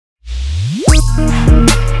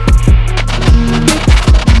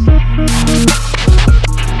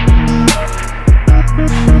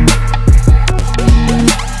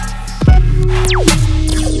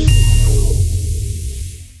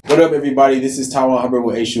What up, everybody? This is H2Hubb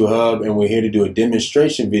with H2Hubb, and we're here to do a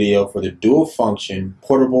demonstration video for the dual function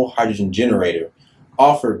portable hydrogen generator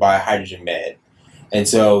offered by HydrogenMed. And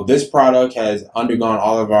so this product has undergone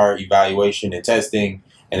all of our evaluation and testing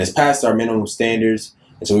and has passed our minimum standards.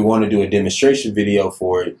 And so we want to do a demonstration video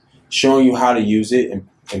for it, showing you how to use it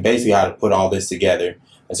and basically how to put all this together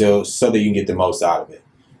and so that you can get the most out of it.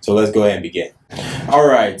 So let's go ahead and begin. All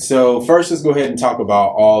right, so first let's go ahead and talk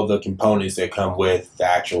about all the components that come with the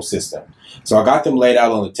actual system. So I got them laid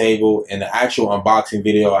out on the table. In the actual unboxing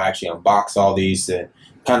video, I actually unboxed all these and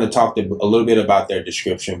kind of talked a little bit about their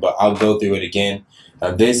description, but I'll go through it again.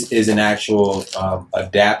 This is an actual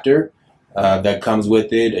adapter that comes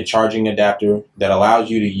with it, a charging adapter that allows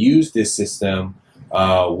you to use this system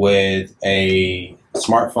with a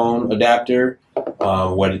smartphone adapter,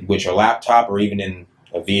 with your laptop, or even in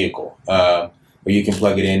a vehicle where you can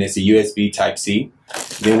plug it in. It's a USB Type-C.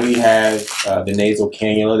 Then we have the nasal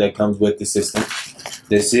cannula that comes with the system.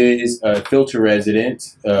 This is a filter resin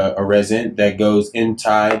that goes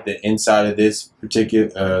inside of this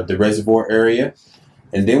particular the reservoir area.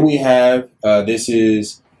 And then we have this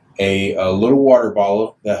is a little water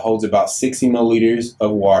bottle that holds about 60 milliliters of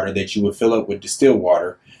water that you would fill up with distilled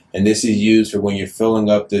water. And this is used for when you're filling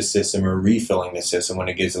up the system or refilling the system when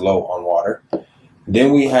it gets low on water.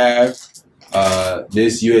 Then we have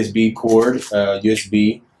this USB cord,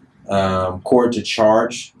 cord to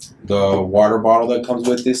charge the water bottle that comes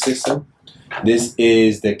with this system. This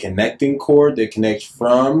is the connecting cord that connects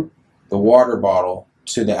from the water bottle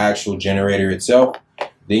to the actual generator itself.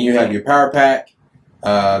 Then you have your power pack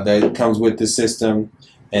that comes with the system.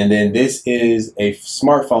 And then this is a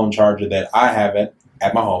smartphone charger that I have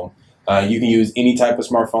at my home. You can use any type of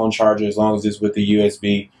smartphone charger as long as it's with the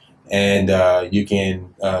USB. And you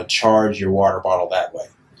can charge your water bottle that way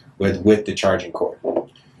with the charging cord.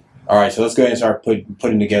 All right, so let's go ahead and start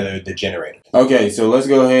putting together the generator. Okay, so let's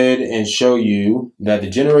go ahead and show you that the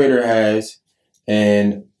generator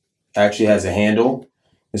actually has a handle.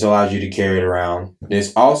 This allows you to carry it around.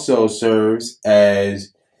 This also serves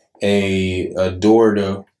as a door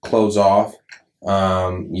to close off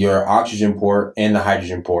your oxygen port and the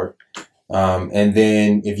hydrogen port. And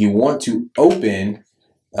then if you want to open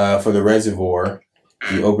for the reservoir,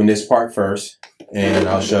 you open this part first, and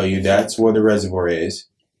I'll show you that's where the reservoir is.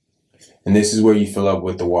 And this is where you fill up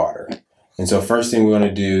with the water. And so first thing we're going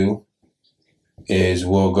to do is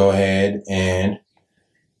we'll go ahead and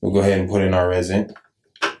put in our resin.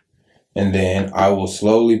 And then I will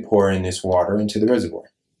slowly pour in this water into the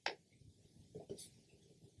reservoir.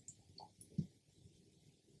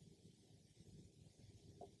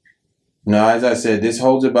 Now, as I said, this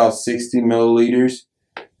holds about 60 milliliters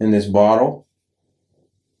in this bottle.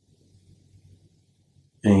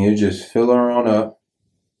 And you just fill her on up.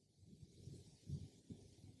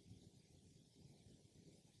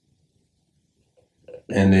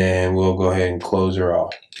 And then we'll go ahead and close her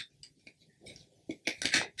off.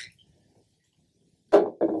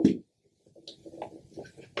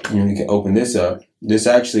 And we can open this up. This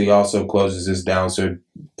actually also closes this down so it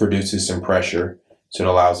produces some pressure. So it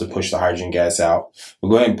allows to push the hydrogen gas out.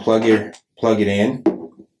 We'll go ahead and plug it in.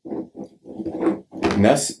 And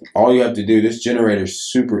that's all you have to do. This generator is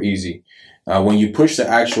super easy. When you push the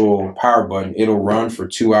actual power button, it'll run for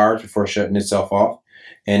 2 hours before shutting itself off.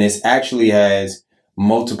 And it actually has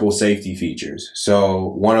multiple safety features. So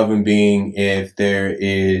one of them being if there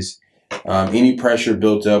is any pressure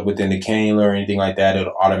built up within the cannula or anything like that,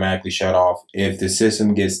 it'll automatically shut off. If the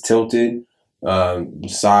system gets tilted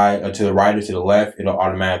side to the right or to the left, it'll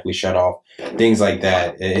automatically shut off. Things like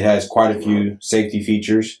that. It has quite a few safety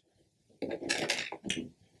features.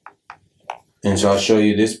 And so I'll show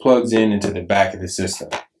you, this plugs into the back of the system.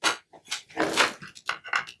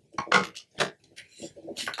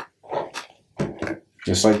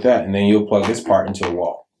 Just like that. And then you'll plug this part into a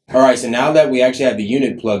wall. All right, so now that we actually have the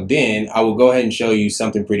unit plugged in, I will go ahead and show you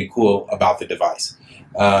something pretty cool about the device.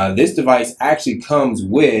 This device actually comes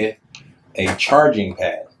with a charging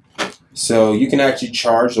pad. So you can actually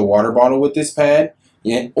charge the water bottle with this pad,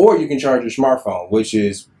 or you can charge your smartphone, which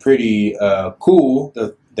is pretty cool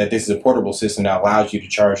that this is a portable system that allows you to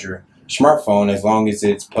charge your smartphone as long as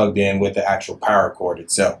it's plugged in with the actual power cord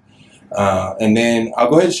itself. And then I'll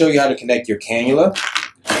go ahead and show you how to connect your cannula.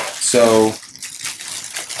 So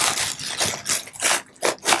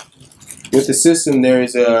with the system, there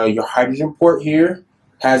is your hydrogen port here,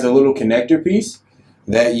 has a little connector piece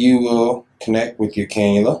that you will connect with your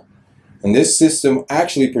cannula. And this system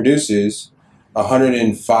actually produces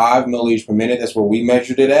 105 milliliters per minute. That's where we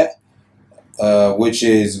measured it at, which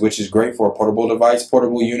is great for a portable device.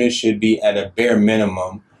 Portable units should be at a bare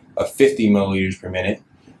minimum of 50 milliliters per minute.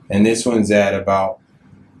 and this one's at about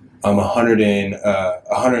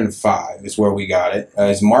 105 is where we got it.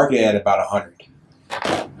 It's marketed at about 100.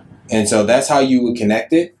 And so that's how you would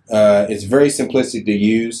connect it. It's very simplistic to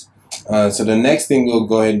use. So the next thing we'll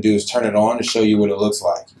go ahead and do is turn it on to show you what it looks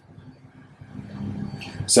like.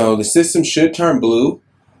 So the system should turn blue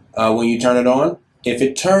when you turn it on. If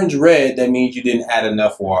it turns red, that means you didn't add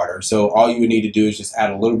enough water. So all you would need to do is just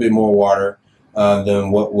add a little bit more water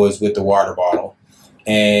than what was with the water bottle.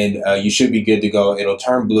 And you should be good to go. It'll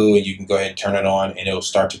turn blue and you can go ahead and turn it on and it'll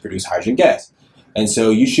start to produce hydrogen gas. And so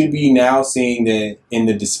you should be now seeing that in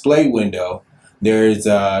the display window, there's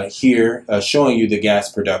here showing you the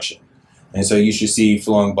gas production. And so you should see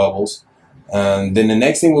flowing bubbles. Then the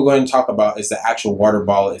next thing we're going to talk about is the actual water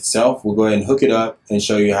bottle itself. We'll go ahead and hook it up and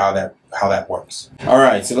show you how that works. All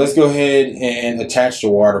right, so let's go ahead and attach the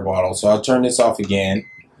water bottle. So I'll turn this off again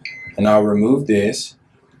and I'll remove this,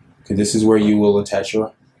 because this is where you will attach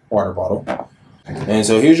your water bottle. And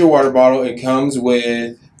so here's your water bottle. It comes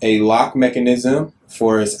with a lock mechanism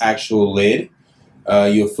for its actual lid.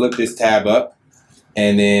 You'll flip this tab up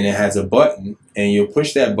and then it has a button, and you'll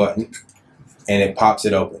push that button and it pops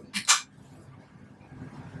it open.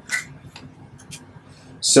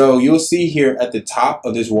 So you'll see here at the top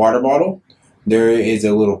of this water bottle, there is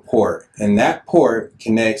a little port, and that port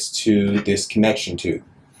connects to this connection tube.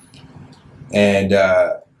 And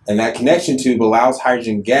that connection tube allows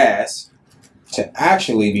hydrogen gas to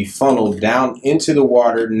actually be funneled down into the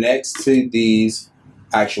water next to these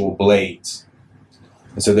actual blades.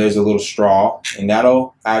 And so there's a little straw, and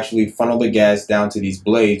that'll actually funnel the gas down to these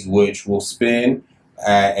blades, which will spin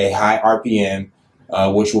at a high RPM,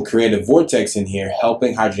 which will create a vortex in here,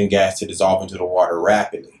 helping hydrogen gas to dissolve into the water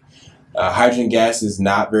rapidly. Hydrogen gas is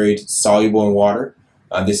not very soluble in water.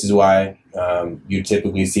 This is why you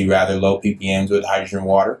typically see rather low ppms with hydrogen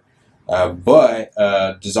water. But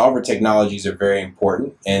dissolver technologies are very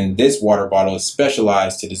important, and this water bottle is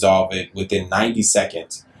specialized to dissolve it within 90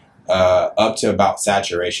 seconds up to about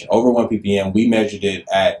saturation. Over 1 ppm, we measured it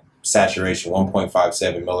at saturation,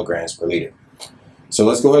 1.57 milligrams per liter. So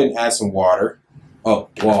let's go ahead and add some water. Oh,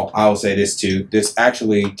 well, I will say this too. This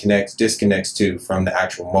actually disconnects too from the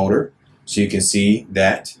actual motor, so you can see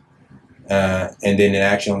that. And then in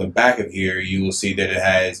action on the back of here, you will see that it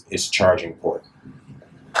has its charging port.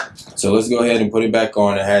 So let's go ahead and put it back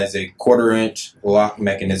on. It has a 1/4 inch lock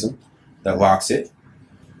mechanism that locks it.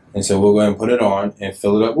 And so we'll go ahead and put it on and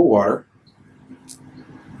fill it up with water.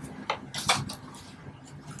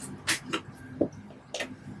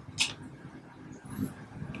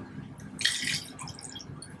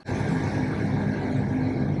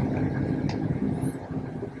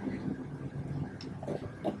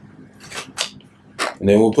 And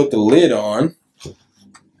then we'll put the lid on,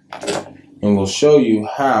 and we'll show you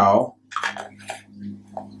how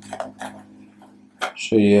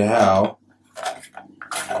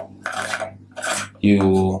you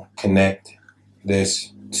will connect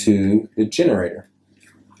this to the generator.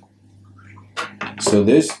 So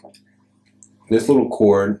this little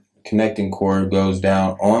cord, connecting cord, goes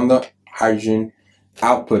down on the hydrogen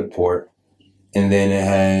output port, and then it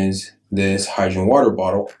has this hydrogen water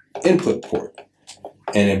bottle input port.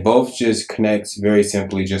 And it both just connects very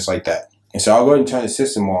simply, just like that. And so I'll go ahead and turn the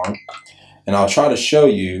system on, and I'll try to show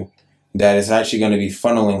you that it's actually going to be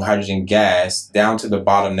funneling hydrogen gas down to the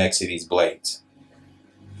bottom next to these blades.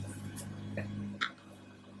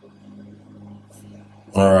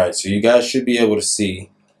 Alright, so you guys should be able to see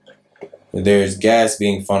that there's gas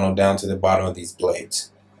being funneled down to the bottom of these blades.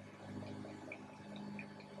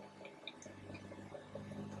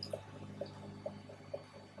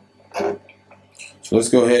 So let's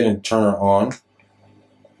go ahead and turn her on.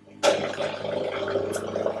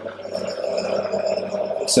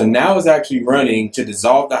 So now it's actually running to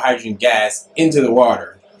dissolve the hydrogen gas into the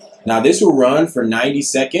water. Now this will run for 90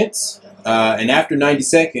 seconds, and after 90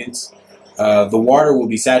 seconds, the water will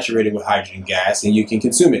be saturated with hydrogen gas and you can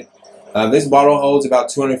consume it. This bottle holds about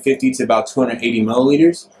 250 to about 280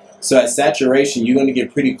 milliliters. So at saturation, you're going to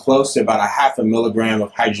get pretty close to about 0.5 milligram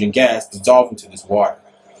of hydrogen gas dissolved into this water.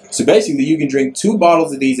 So basically, you can drink 2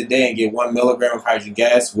 bottles of these a day and get 1 milligram of hydrogen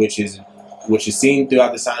gas, which is seen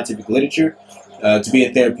throughout the scientific literature to be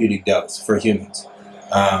a therapeutic dose for humans,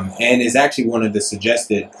 and is actually one of the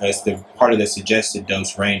suggested, it's the part of the suggested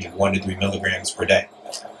dose range of 1 to 3 milligrams per day.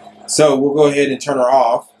 So we'll go ahead and turn her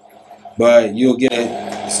off, but you'll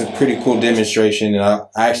get some pretty cool demonstration, and I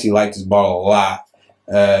actually like this bottle a lot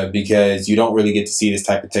because you don't really get to see this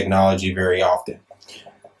type of technology very often.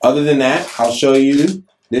 Other than that, I'll show you.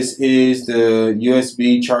 This is the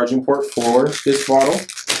USB charging port for this bottle.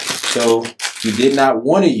 So if you did not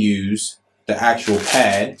want to use the actual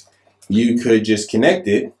pad, you could just connect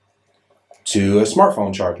it to a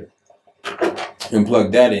smartphone charger and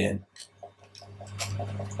plug that in,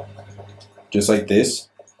 just like this.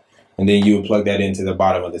 And then you would plug that into the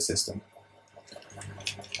bottom of the system.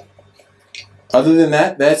 Other than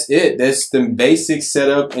that, that's it. That's the basic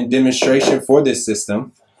setup and demonstration for this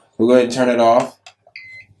system. We'll go ahead and turn it off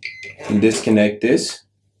and disconnect this.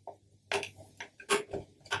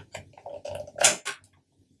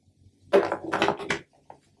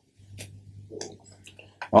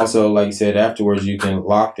 Also, like I said, afterwards you can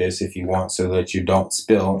lock this if you want so that you don't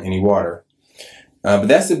spill any water. But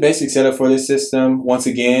that's the basic setup for this system. Once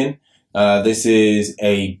again, this is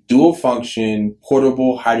a dual function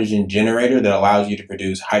portable hydrogen generator that allows you to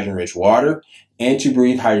produce hydrogen-rich water and to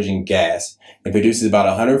breathe hydrogen gas. It produces about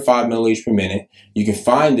 105 milliliters per minute. You can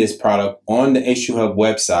find this product on the H2Hubb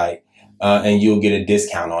website and you'll get a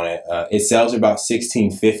discount on it. It sells about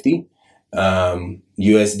 $16.50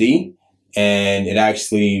 USD. And it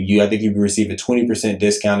actually, I think you can receive a 20%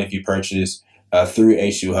 discount if you purchase through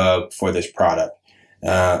H2Hubb for this product.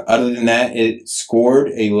 Other than that, it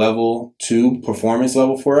scored a level 2 performance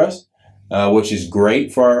level for us, which is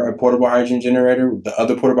great for our portable hydrogen generator. The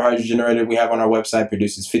other portable hydrogen generator we have on our website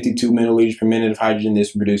produces 52 milliliters per minute of hydrogen.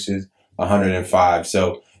 This produces 105.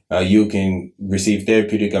 So you can receive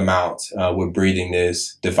therapeutic amounts with breathing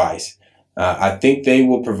this device. I think they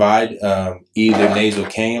will provide either nasal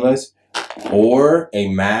cannulas or a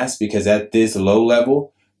mask, because at this low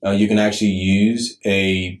level, you can actually use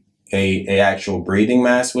a actual breathing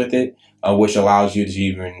mask with it, which allows you to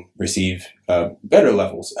even receive better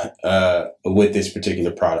levels with this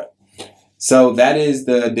particular product. So that is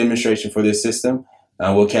the demonstration for this system.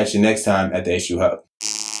 We'll catch you next time at the H2Hubb.